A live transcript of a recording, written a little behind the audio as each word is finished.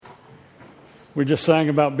We just sang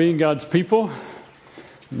about being God's people.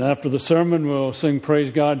 And after the sermon, we'll sing Praise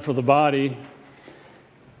God for the Body.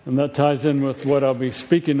 And that ties in with what I'll be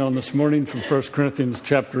speaking on this morning from 1 Corinthians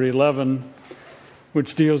chapter 11,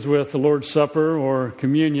 which deals with the Lord's Supper or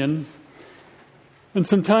communion. And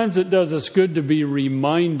sometimes it does us good to be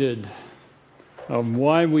reminded of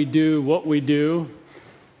why we do what we do.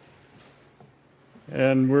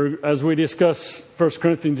 And as we discuss 1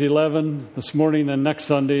 Corinthians 11 this morning and next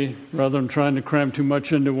Sunday, rather than trying to cram too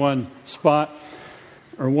much into one spot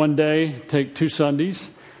or one day, take 2 Sundays.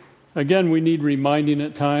 Again, we need reminding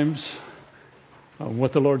at times of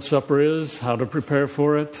what the Lord's Supper is, how to prepare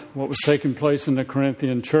for it, what was taking place in the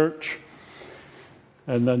Corinthian church,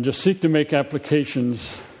 and then just seek to make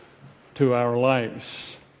applications to our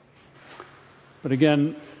lives. But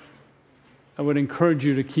again, I would encourage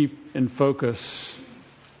you to keep in focus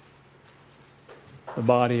the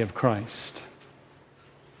body of Christ,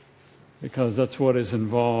 because that's what is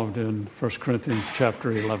involved in 1 Corinthians chapter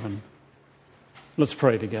 11. Let's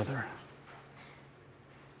pray together.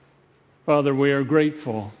 Father, we are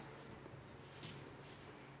grateful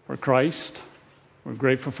for Christ. We're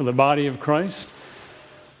grateful for the body of Christ.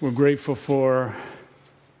 We're grateful for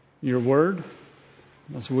your word.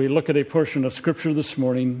 As we look at a portion of Scripture this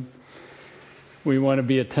morning, we want to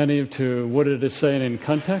be attentive to what it is saying in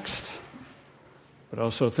context, but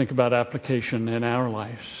also think about application in our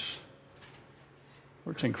lives.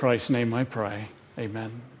 For it's in Christ's name I pray.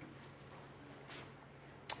 Amen.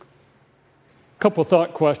 A couple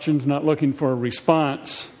thought questions, not looking for a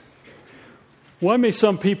response. Why may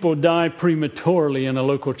some people die prematurely in a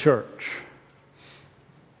local church?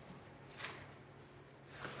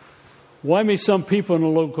 Why may some people in a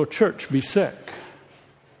local church be sick?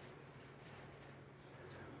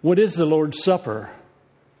 What is the Lord's Supper?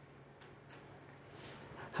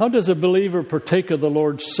 How does a believer partake of the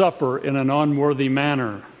Lord's Supper in an unworthy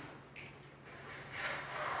manner?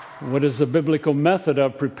 What is the biblical method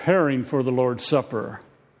of preparing for the Lord's Supper?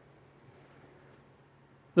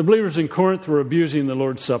 The believers in Corinth were abusing the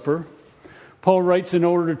Lord's Supper. Paul writes in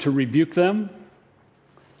order to rebuke them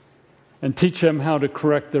and teach them how to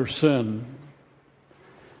correct their sin.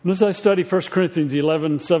 And as I study 1 Corinthians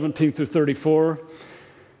 11, 17 through 34,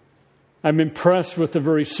 I'm impressed with the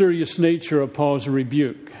very serious nature of Paul's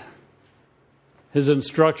rebuke, his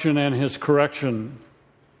instruction and his correction.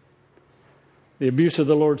 The abuse of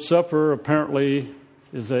the Lord's Supper apparently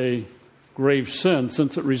is a grave sin,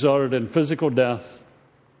 since it resulted in physical death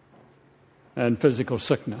and physical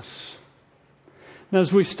sickness. Now,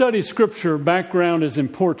 as we study Scripture, background is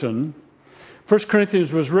important. 1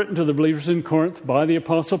 Corinthians was written to the believers in Corinth by the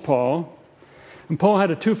Apostle Paul. And Paul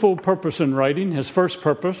had a twofold purpose in writing. His first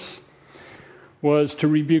purpose was to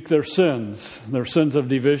rebuke their sins of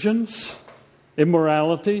divisions,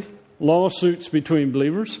 immorality, lawsuits between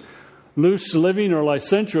believers, loose living or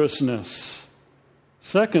licentiousness.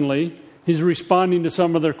 Secondly, he's responding to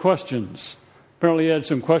some of their questions. Apparently he had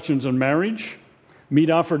some questions on marriage, meat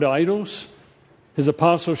offered to idols, his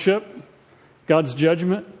apostleship, God's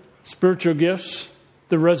judgment, spiritual gifts,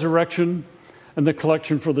 the resurrection, and the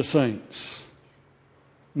collection for the saints.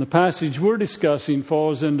 And the passage we're discussing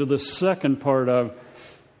falls into the second part of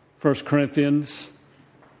 1 Corinthians.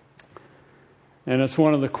 And it's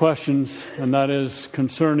one of the questions, and that is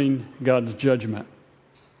concerning God's judgment.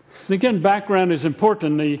 And again, background is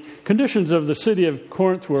important. The conditions of the city of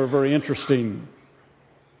Corinth were very interesting.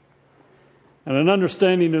 And an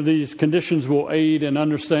understanding of these conditions will aid in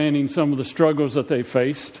understanding some of the struggles that they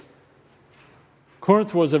faced.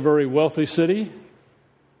 Corinth was a very wealthy city.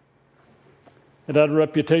 It had a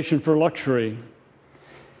reputation for luxury.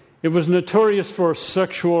 It was notorious for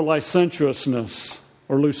sexual licentiousness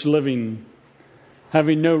or loose living,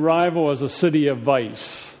 having no rival as a city of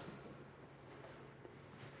vice.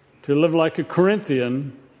 To live like a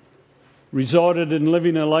Corinthian resulted in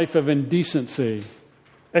living a life of indecency,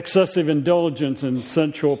 excessive indulgence, and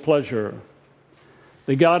sensual pleasure.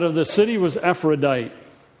 The god of the city was Aphrodite,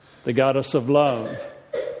 the goddess of love.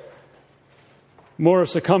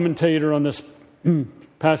 Morris, a commentator on this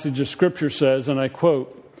passage of Scripture, says, and I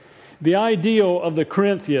quote, "The ideal of the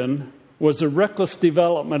Corinthian was the reckless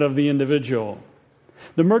development of the individual,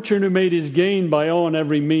 the merchant who made his gain by all and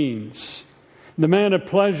every means, the man of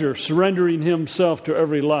pleasure surrendering himself to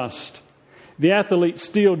every lust, the athlete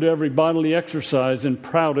steeled to every bodily exercise and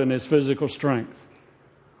proud in his physical strength,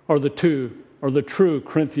 are the true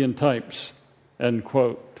Corinthian types," end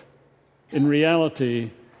quote. In reality,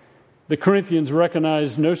 the Corinthians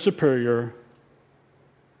recognized no superior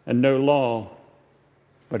and no law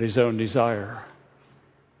but his own desire.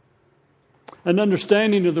 An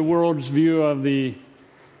understanding of the world's view of the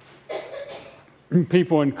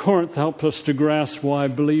people in Corinth help us to grasp why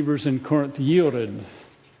believers in Corinth yielded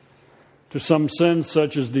to some sins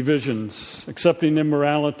such as divisions, accepting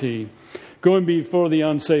immorality, going before the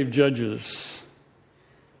unsaved judges.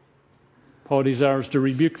 Paul desires to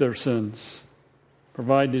rebuke their sins,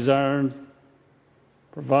 provide divine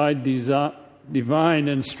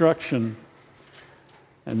instruction,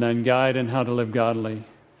 and then guide in how to live godly.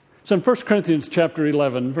 So in 1 Corinthians chapter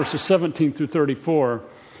 11, verses 17 through 34,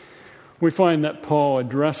 we find that Paul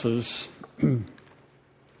addresses the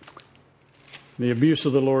abuse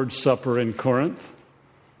of the Lord's Supper in Corinth.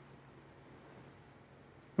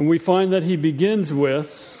 And we find that he begins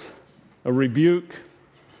with a rebuke.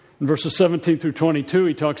 In verses 17 through 22,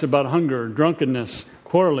 he talks about hunger, drunkenness,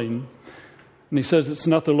 quarreling. And he says it's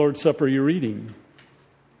not the Lord's Supper you're eating.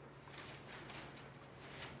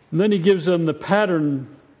 And then he gives them the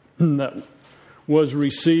pattern that was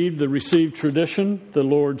received, the received tradition, the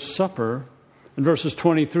Lord's Supper, in verses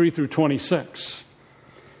 23 through 26.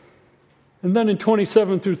 And then in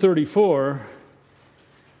 27 through 34,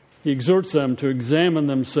 he exhorts them to examine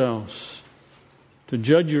themselves, to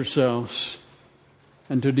judge yourselves,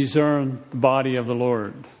 and to discern the body of the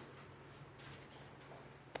Lord.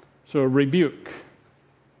 So a rebuke,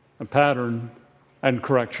 a pattern, and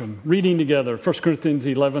correction. Reading together, 1 Corinthians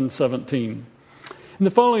 11:17. In the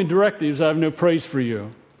following directives, I have no praise for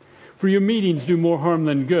you, for your meetings do more harm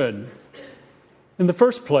than good. In the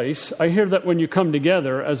first place, I hear that when you come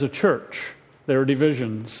together as a church, there are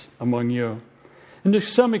divisions among you. And to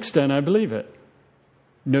some extent, I believe it.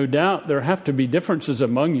 No doubt there have to be differences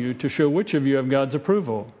among you to show which of you have God's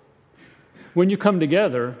approval. When you come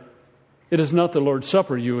together, it is not the Lord's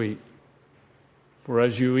Supper you eat. For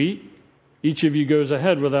as you eat, each of you goes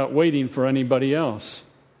ahead without waiting for anybody else.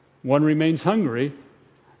 One remains hungry,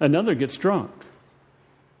 another gets drunk.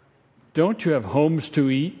 Don't you have homes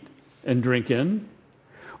to eat and drink in?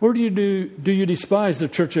 Or do you despise the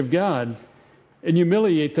church of God and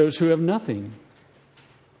humiliate those who have nothing?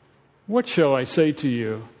 What shall I say to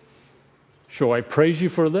you? Shall I praise you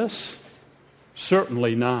for this?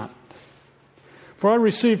 Certainly not. For I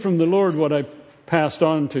received from the Lord what I passed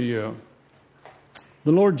on to you.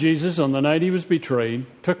 The Lord Jesus, on the night he was betrayed,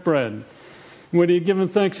 took bread. And when he had given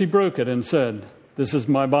thanks, he broke it and said, "This is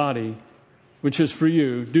my body, which is for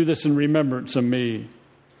you. Do this in remembrance of me."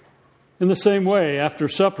 In the same way, after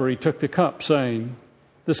supper, he took the cup, saying,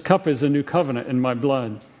 "This cup is a new covenant in my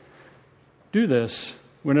blood. Do this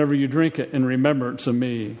whenever you drink it in remembrance of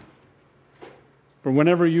me. For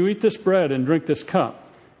whenever you eat this bread and drink this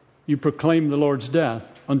cup, you proclaim the Lord's death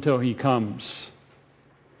until he comes.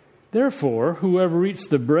 Therefore, whoever eats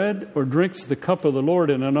the bread or drinks the cup of the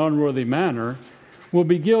Lord in an unworthy manner will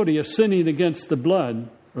be guilty of sinning against the blood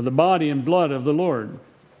or the body and blood of the Lord.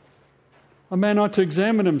 A man ought to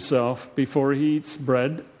examine himself before he eats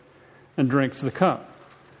bread and drinks the cup.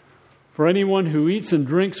 For anyone who eats and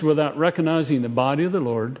drinks without recognizing the body of the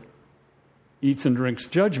Lord eats and drinks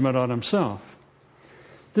judgment on himself.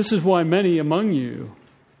 This is why many among you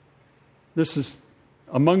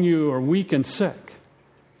are weak and sick,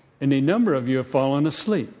 and a number of you have fallen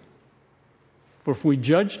asleep. For if we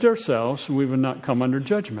judged ourselves, we would not come under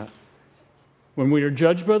judgment. When we are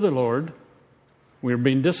judged by the Lord, we are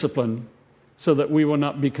being disciplined so that we will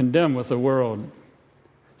not be condemned with the world.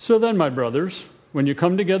 So then, my brothers, when you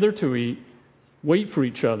come together to eat, wait for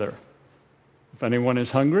each other. If anyone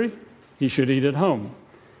is hungry, he should eat at home,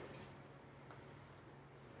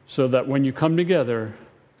 so that when you come together,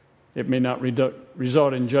 it may not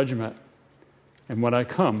result in judgment. And when I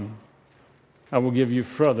come, I will give you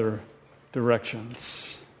further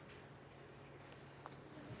directions.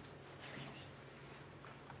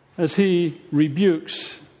 As he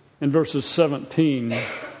rebukes in verses 17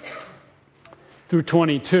 through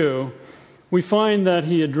 22, we find that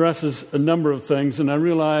he addresses a number of things, and I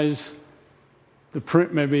realize the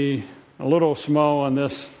print may be a little small on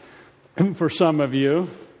this for some of you.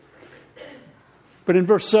 But in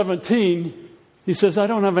verse 17, he says, I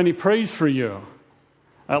don't have any praise for you,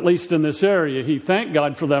 at least in this area. He thanked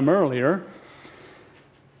God for them earlier.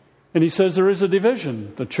 And he says there is a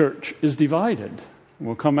division. The church is divided.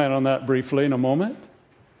 We'll comment on that briefly in a moment.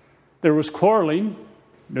 There was quarreling.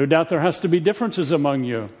 No doubt there has to be differences among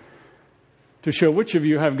you to show which of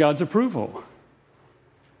you have God's approval.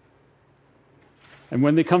 And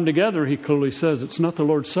when they come together, he clearly says, it's not the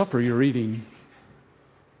Lord's Supper you're eating.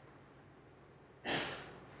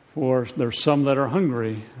 For there's some that are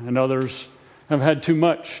hungry, and others have had too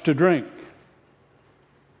much to drink.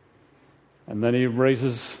 And then he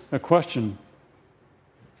raises a question.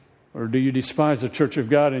 Or do you despise the church of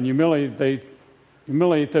God and humiliate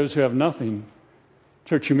those who have nothing?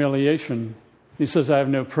 Church humiliation He says, I have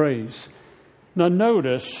no praise. Now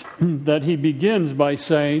notice that he begins by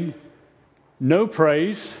saying, no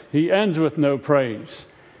praise. He ends with no praise.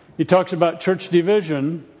 He talks about church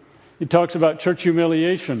division. He talks about church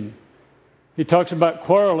humiliation. He talks about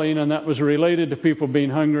quarreling, and that was related to people being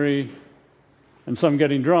hungry and some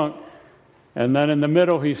getting drunk. And then in the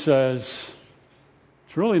middle he says,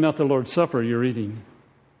 it's really not the Lord's Supper you're eating.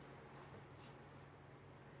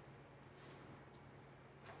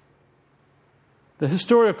 The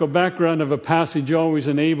historical background of a passage always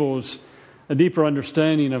enables a deeper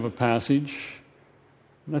understanding of a passage.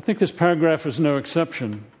 And I think this paragraph is no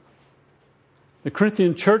exception. The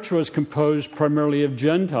Corinthian church was composed primarily of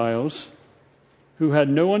Gentiles who had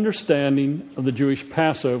no understanding of the Jewish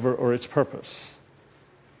Passover or its purpose.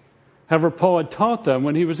 However, Paul had taught them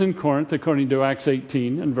when he was in Corinth, according to Acts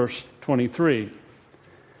 18 and verse 23.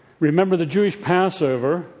 Remember, the Jewish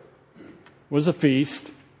Passover was a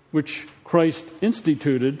feast which Christ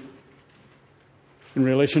instituted in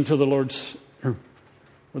relation to the Lord's...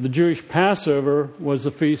 The Jewish Passover was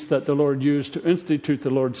a feast that the Lord used to institute the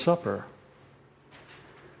Lord's Supper.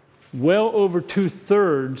 Well over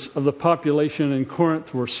 2/3 of the population in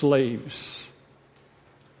Corinth were slaves.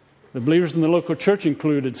 The believers in the local church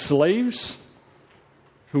included slaves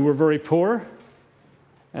who were very poor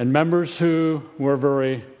and members who were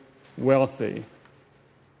very wealthy.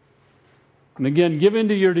 And again, give in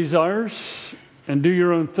to your desires and do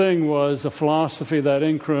your own thing was a philosophy that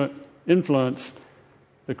influenced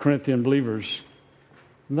the Corinthian believers.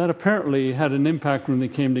 And that apparently had an impact when they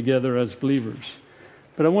came together as believers.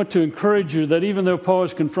 But I want to encourage you that even though Paul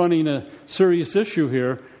is confronting a serious issue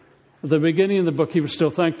here, at the beginning of the book, he was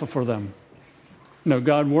still thankful for them.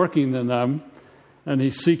 God working in them, and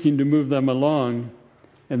he's seeking to move them along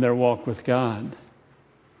in their walk with God.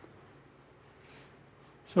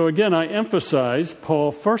 So again, I emphasize,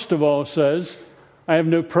 Paul first of all says, I have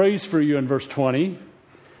no praise for you in verse 20.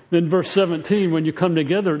 Then verse 17, when you come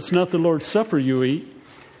together, it's not the Lord's Supper you eat.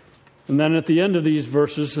 And then at the end of these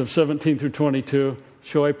verses of 17 through 22,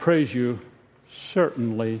 shall I praise you?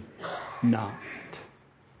 Certainly not.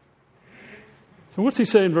 So what's he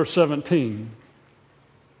say in verse 17?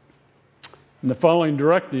 In the following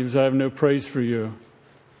directives, I have no praise for you,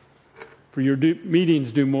 for your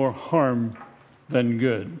meetings do more harm than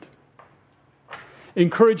good.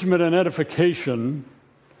 Encouragement and edification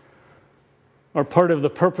are part of the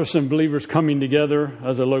purpose in believers coming together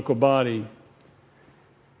as a local body.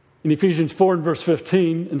 In Ephesians 4 and verse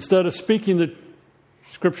 15,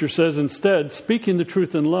 Scripture says, instead, speaking the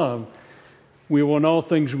truth in love, we will in all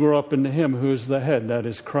things grow up into Him who is the head, that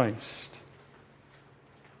is Christ.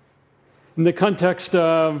 In the context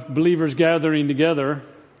of believers gathering together,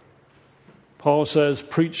 Paul says,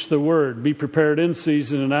 preach the word, be prepared in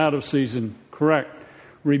season and out of season, correct,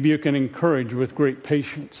 rebuke and encourage with great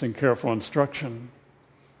patience and careful instruction.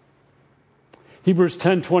 Hebrews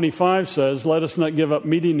 10:25 says, let us not give up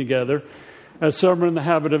meeting together as some are in the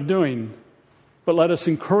habit of doing, but let us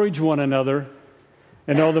encourage one another,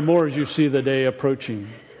 and all the more as you see the day approaching.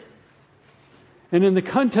 And in the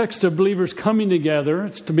context of believers coming together,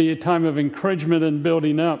 it's to be a time of encouragement and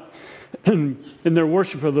building up in their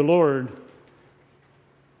worship of the Lord.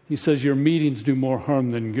 He says, your meetings do more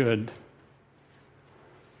harm than good.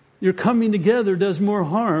 Your coming together does more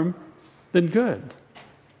harm than good.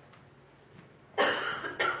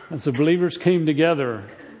 As the believers came together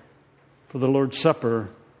for the Lord's Supper,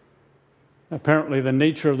 apparently the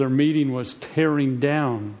nature of their meeting was tearing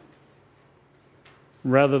down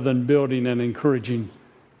rather than building and encouraging.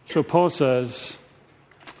 So Paul says,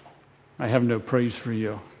 I have no praise for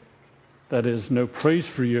you. That is, no praise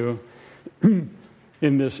for you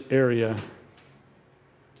in this area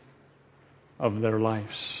of their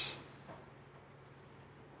lives.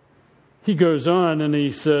 He goes on and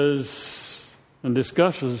he says and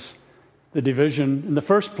discusses the division. In the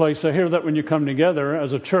first place, I hear that when you come together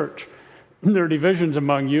as a church, there are divisions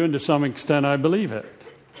among you, and to some extent I believe it.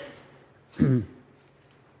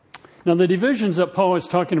 Now, the divisions that Paul is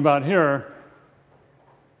talking about here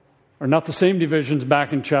are not the same divisions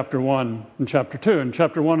back in chapter 1 and chapter 2. In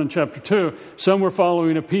chapter 1 and chapter 2, some were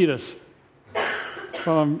following Apollos,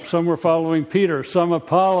 some were following Peter, some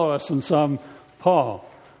Apollos, and some Paul.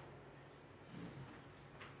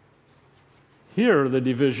 Here, the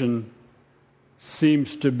division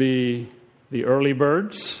seems to be the early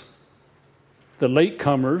birds, the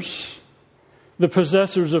latecomers, the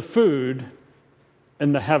possessors of food,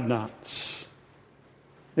 and the have-nots.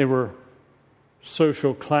 They were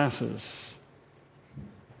social classes.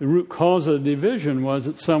 The root cause of the division was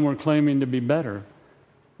that some were claiming to be better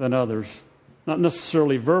than others. Not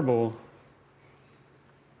necessarily verbal,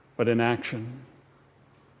 but in action.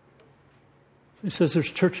 He says there's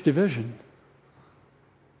church division.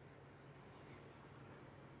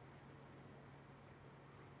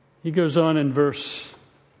 He goes on in verse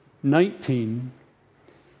 19,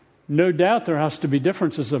 no doubt there has to be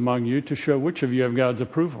differences among you to show which of you have God's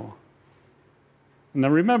approval. Now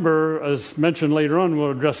remember, as mentioned later on,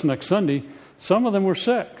 we'll address next Sunday, some of them were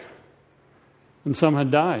sick and some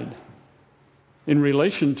had died in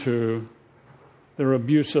relation to their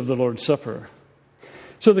abuse of the Lord's Supper.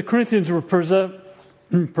 So the Corinthians were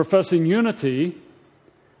professing unity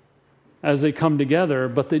as they come together,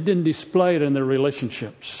 but they didn't display it in their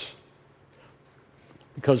relationships.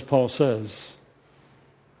 Because Paul says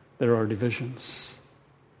there are divisions.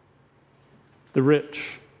 The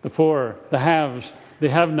rich, the poor, the haves, the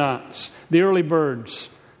have-nots, the early birds,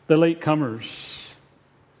 the late-comers.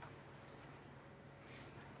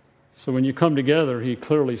 So when you come together, he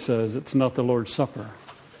clearly says it's not the Lord's Supper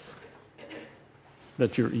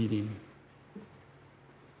that you're eating.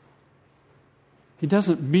 He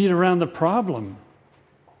doesn't beat around the problem.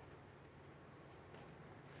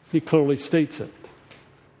 He clearly states it.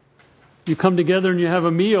 You come together and you have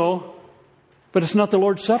a meal, but it's not the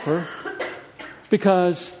Lord's Supper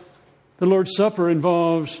because the Lord's Supper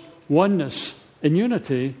involves oneness and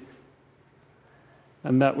unity,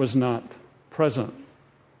 and that was not present.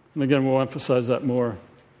 And again, we'll emphasize that more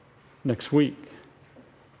next week.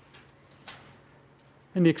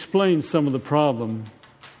 And he explains some of the problem.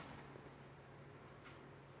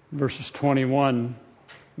 Verses 21,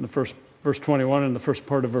 verse 21 and the first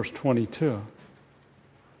part of verse 22.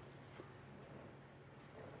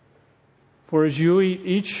 For as you eat,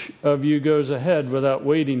 each of you goes ahead without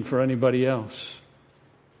waiting for anybody else.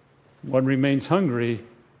 One remains hungry,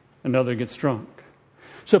 another gets drunk.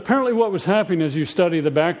 So apparently what was happening as you study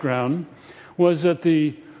the background was that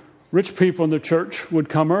the rich people in the church would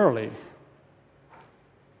come early.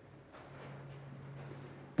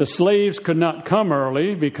 The slaves could not come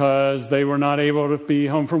early because they were not able to be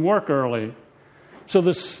home from work early. So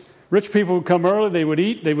the rich people would come early, they would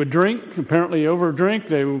eat, they would drink, apparently overdrink,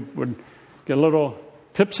 they would get a little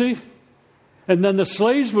tipsy. And then the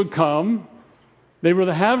slaves would come, they were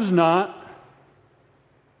the haves not,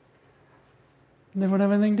 and they wouldn't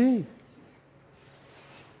have anything to eat.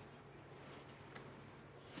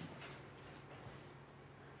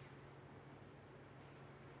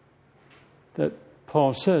 That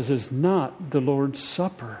Paul says is not the Lord's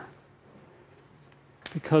Supper.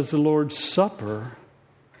 Because the Lord's Supper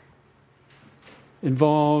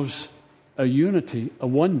involves a unity, a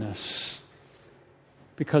oneness,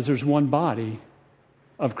 because there's one body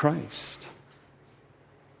of Christ.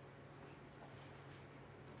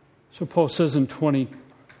 So Paul says in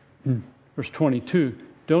verse 22,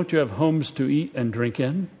 don't you have homes to eat and drink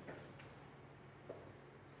in?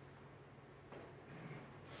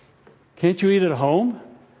 Can't you eat at home?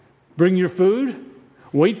 Bring your food?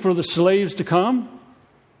 Wait for the slaves to come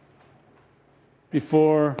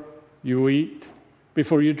before you eat,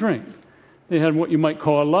 before you drink. They had what you might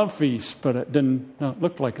call a love feast, but it didn't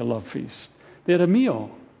look like a love feast. They had a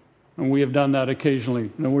meal, and we have done that occasionally.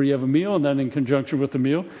 You know, where you have a meal, and then in conjunction with the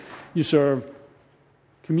meal, you serve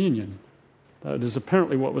communion. That is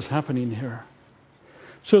apparently what was happening here.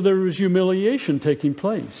 So there was humiliation taking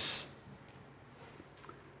place.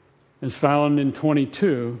 As found in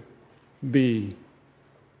 22b.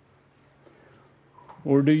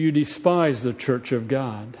 Or do you despise the church of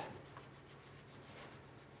God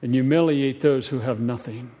and humiliate those who have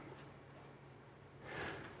nothing?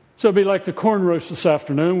 So it'd be like the corn roast this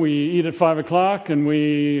afternoon. We eat at 5 o'clock and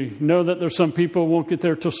we know that there's some people who won't get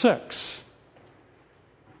there till 6.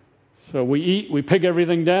 So we eat, we pig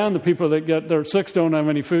everything down. The people that get there at 6 don't have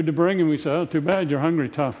any food to bring, and we say, oh, too bad, you're hungry,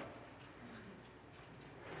 tough.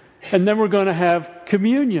 And then we're going to have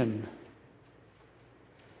communion,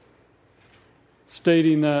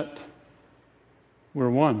 stating that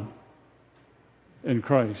we're one in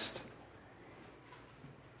Christ.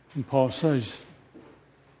 And Paul says,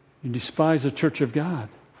 you despise the church of God.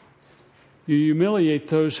 You humiliate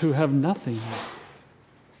those who have nothing.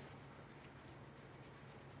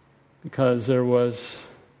 Because there was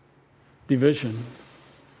division.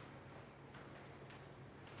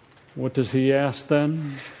 What does he ask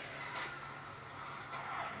then?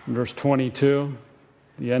 In verse 22,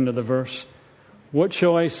 the end of the verse, what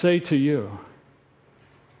shall I say to you?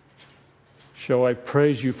 Shall I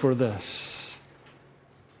praise you for this?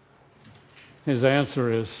 His answer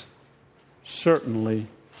is, certainly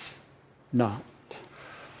not.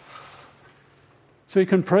 So he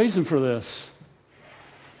can praise him for this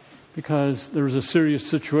because there was a serious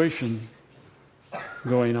situation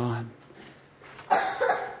going on.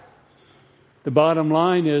 The bottom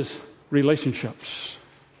line is, relationships.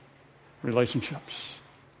 Relationships.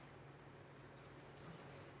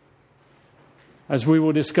 As we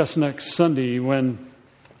will discuss next Sunday, when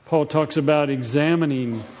Paul talks about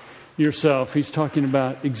examining yourself, he's talking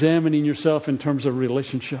about examining yourself in terms of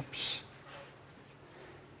relationships.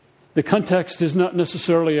 The context is not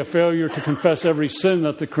necessarily a failure to confess every sin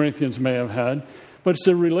that the Corinthians may have had, but it's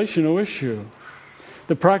a relational issue.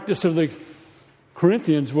 The practice of the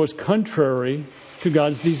Corinthians was contrary to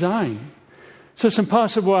God's design. So some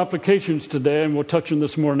possible applications today, and we'll touch on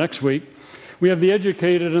this more next week. We have the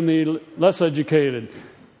educated and the less educated.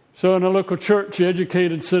 So in a local church, the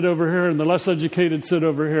educated sit over here and the less educated sit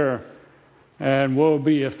over here. And woe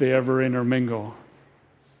be if they ever intermingle.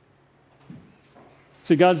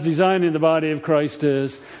 See, God's design in the body of Christ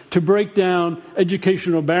is to break down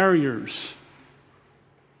educational barriers.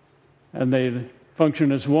 And they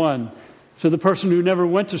function as one. So the person who never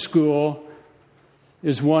went to school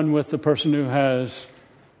is one with the person who has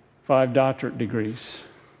 5 doctorate degrees.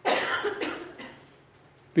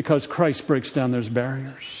 Because Christ breaks down those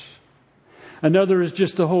barriers. Another is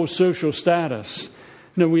just the whole social status.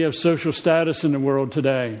 You know, we have social status in the world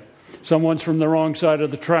today. Someone's from the wrong side of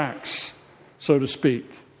the tracks, so to speak.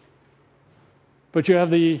 But you have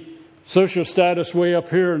the social status way up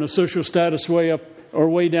here and the social status way up or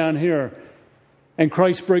way down here. And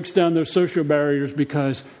Christ breaks down those social barriers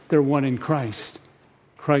because they're one in Christ.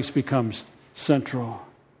 Christ becomes central.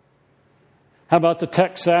 How about the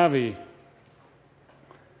tech savvy?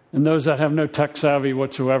 And those that have no tech savvy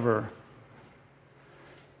whatsoever.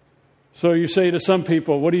 So you say to some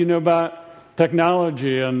people, what do you know about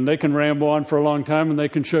technology? And they can ramble on for a long time and they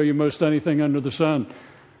can show you most anything under the sun.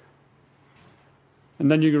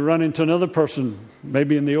 And then you can run into another person,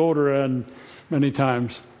 maybe in the older end many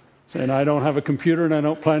times, saying, I don't have a computer and I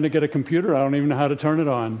don't plan to get a computer. I don't even know how to turn it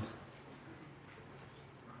on.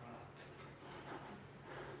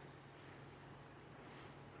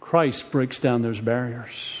 Christ breaks down those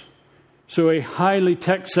barriers. So a highly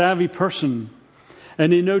tech-savvy person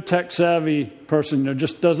and a no tech-savvy person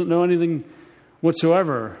just doesn't know anything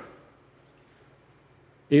whatsoever,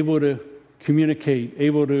 able to communicate,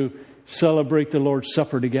 able to celebrate the Lord's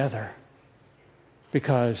Supper together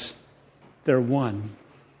because they're one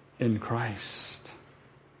in Christ.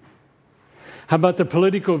 How about the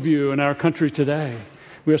political view in our country today?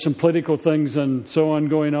 We have some political things and so on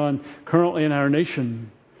going on currently in our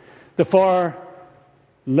nation. The far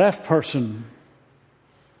left person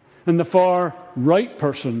and the far right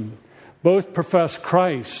person both profess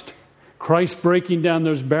Christ. Christ breaking down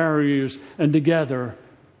those barriers, and together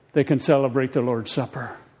they can celebrate the Lord's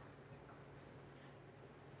Supper.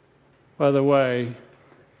 By the way,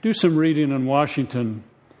 do some reading in Washington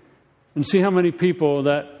and see how many people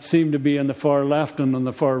that seem to be on the far left and on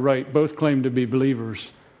the far right both claim to be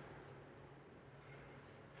believers.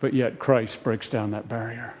 But yet Christ breaks down that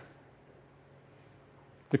barrier.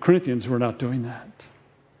 The Corinthians were not doing that.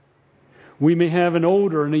 We may have an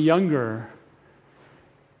older and a younger.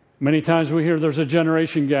 Many times we hear there's a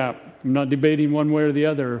generation gap. I'm not debating one way or the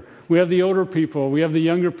other. We have the older people. We have the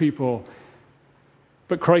younger people.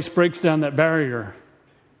 But Christ breaks down that barrier.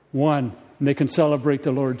 One, and they can celebrate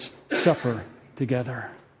the Lord's Supper together.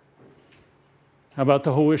 How about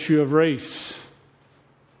the whole issue of race?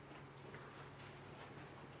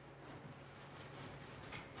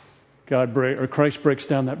 Christ breaks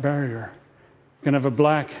down that barrier. You can have a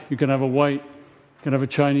black, you can have a white, you can have a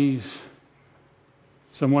Chinese,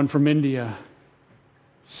 someone from India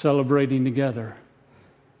celebrating together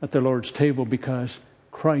at the Lord's table because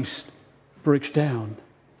Christ breaks down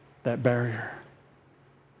that barrier.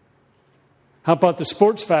 How about the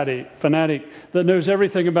sports fanatic that knows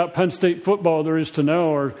everything about Penn State football there is to know,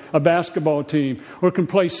 or a basketball team, or can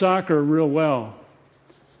play soccer real well?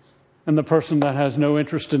 And the person that has no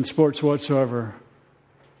interest in sports whatsoever.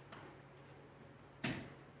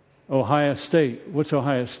 Ohio State. What's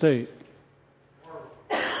Ohio State?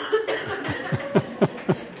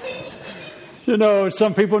 You know,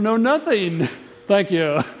 some people know nothing. Thank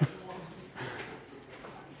you.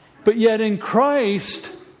 But yet in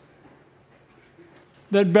Christ,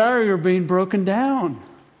 that barrier being broken down.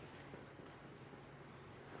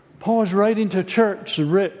 Paul is writing to church, the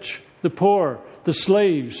rich, the poor, the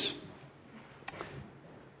slaves,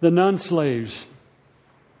 the non-slaves.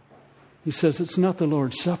 He says it's not the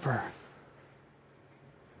Lord's Supper.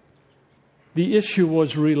 The issue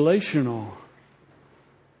was relational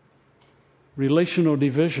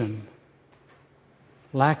division,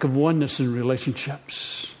 lack of oneness in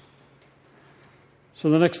relationships. So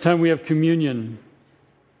the next time we have communion,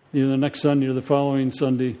 either the next Sunday or the following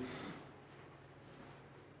Sunday,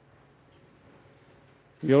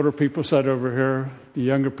 The older people sat over here. The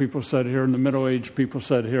younger people sat here. And the middle-aged people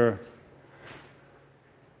sat here.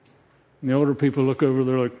 And the older people look over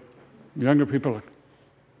there like, the younger people look.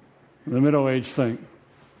 And the middle-aged think.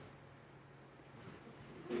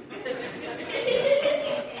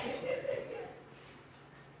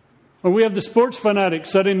 Well, we have the sports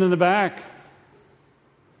fanatics sitting in the back.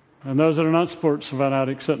 And those that are not sports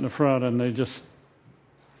fanatics sit in the front, and they just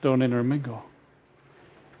don't intermingle.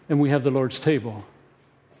 And we have the Lord's table.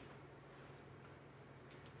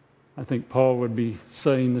 I think Paul would be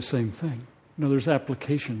saying the same thing. There's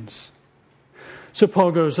applications. So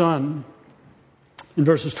Paul goes on in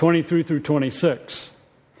verses 23 through 26.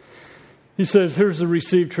 He says, here's the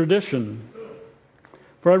received tradition.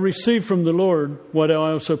 For I received from the Lord what I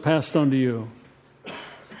also passed on to you.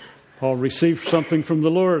 Paul received something from the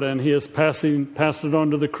Lord, and he is passed it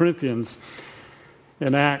on to the Corinthians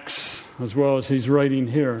in Acts, as well as he's writing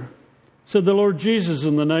here. Said the Lord Jesus,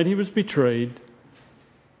 in the night he was betrayed,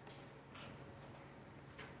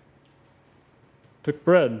 took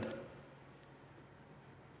bread.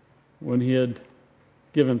 When he had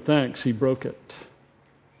given thanks, he broke it.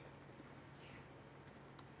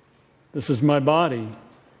 This is my body,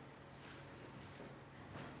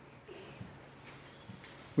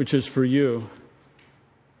 which is for you.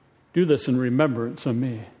 Do this in remembrance of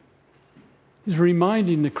me. He's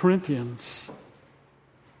reminding the Corinthians.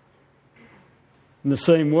 In the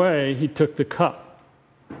same way, he took the cup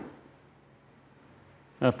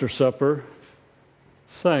after supper,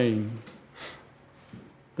 saying,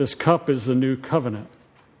 this cup is the new covenant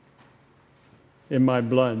in my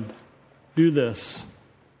blood. Do this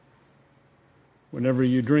whenever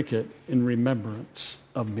you drink it in remembrance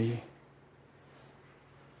of me.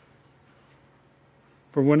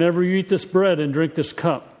 For whenever you eat this bread and drink this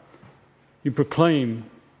cup, you proclaim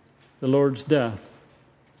the Lord's death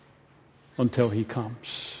until he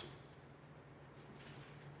comes.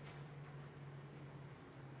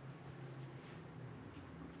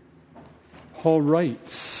 Paul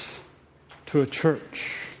writes to a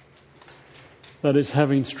church that is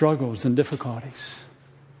having struggles and difficulties.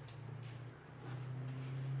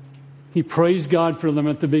 He praised God for them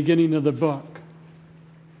at the beginning of the book.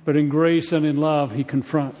 But in grace and in love, he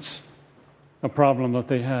confronts a problem that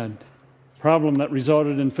they had. A problem that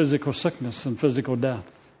resulted in physical sickness and physical death.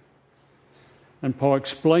 And Paul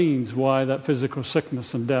explains why that physical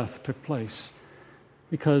sickness and death took place.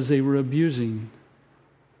 Because they were abusing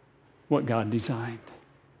what God designed.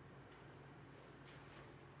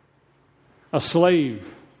 A slave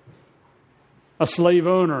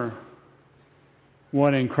owner,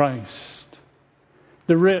 one in Christ.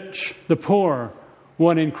 The rich, the poor,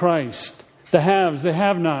 one in Christ. The haves, the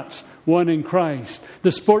have-nots, one in Christ.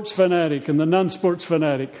 The sports fanatic and the non-sports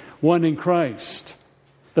fanatic, one in Christ.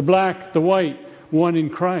 The black, the white, one in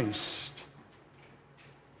Christ.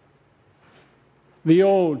 The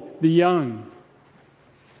old, the young,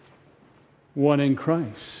 one in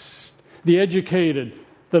Christ. The educated,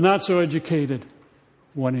 the not so educated,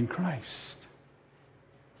 one in Christ.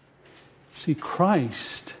 See,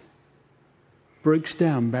 Christ breaks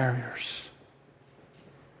down barriers.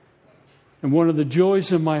 And one of the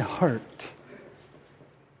joys of my heart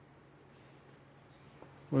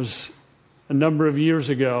was a number of years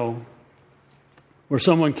ago where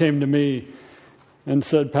someone came to me and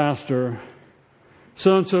said, Pastor,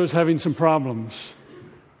 so-and-so is having some problems.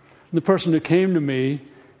 And the person who came to me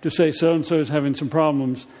to say so-and-so is having some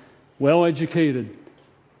problems, well-educated,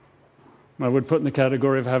 I would put in the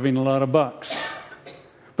category of having a lot of bucks.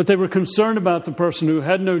 But they were concerned about the person who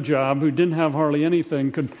had no job, who didn't have hardly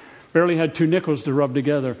anything, barely had 2 nickels to rub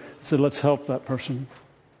together. I said, let's help that person.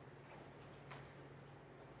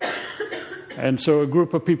 And so a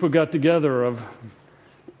group of people got together of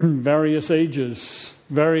various ages,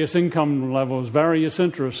 various income levels, various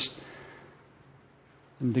interests,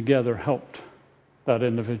 and together helped that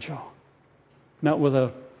individual. Not with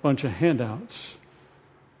a bunch of handouts,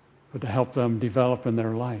 but to help them develop in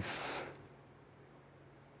their life.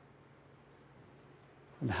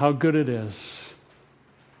 And how good it is,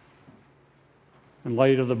 in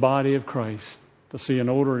light of the body of Christ, to see an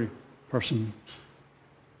older person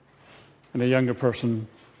and a younger person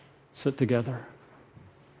sit together.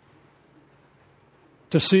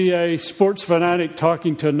 To see a sports fanatic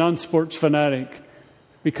talking to a non-sports fanatic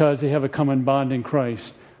because they have a common bond in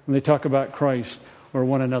Christ when they talk about Christ or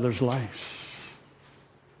one another's lives.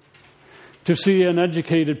 To see an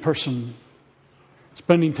educated person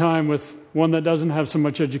spending time with one that doesn't have so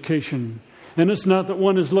much education. And it's not that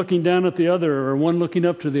one is looking down at the other or one looking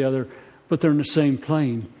up to the other, but they're in the same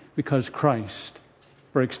plane because Christ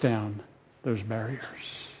breaks down those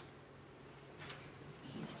barriers.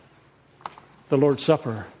 the Lord's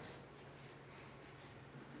Supper,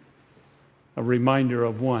 a reminder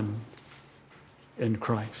of one in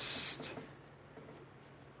Christ.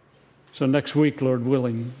 So next week, Lord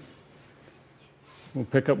willing, we'll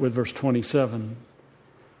pick up with verse 27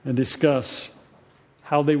 and discuss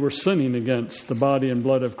how they were sinning against the body and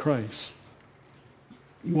blood of Christ,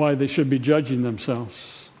 why they should be judging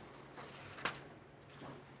themselves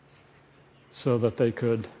so that they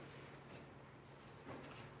could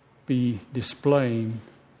be displaying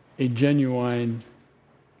a genuine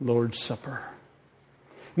Lord's Supper.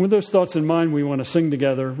 And with those thoughts in mind, we want to sing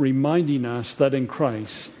together, reminding us that in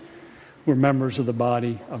Christ we're members of the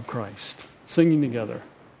body of Christ. Singing together.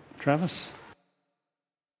 Travis?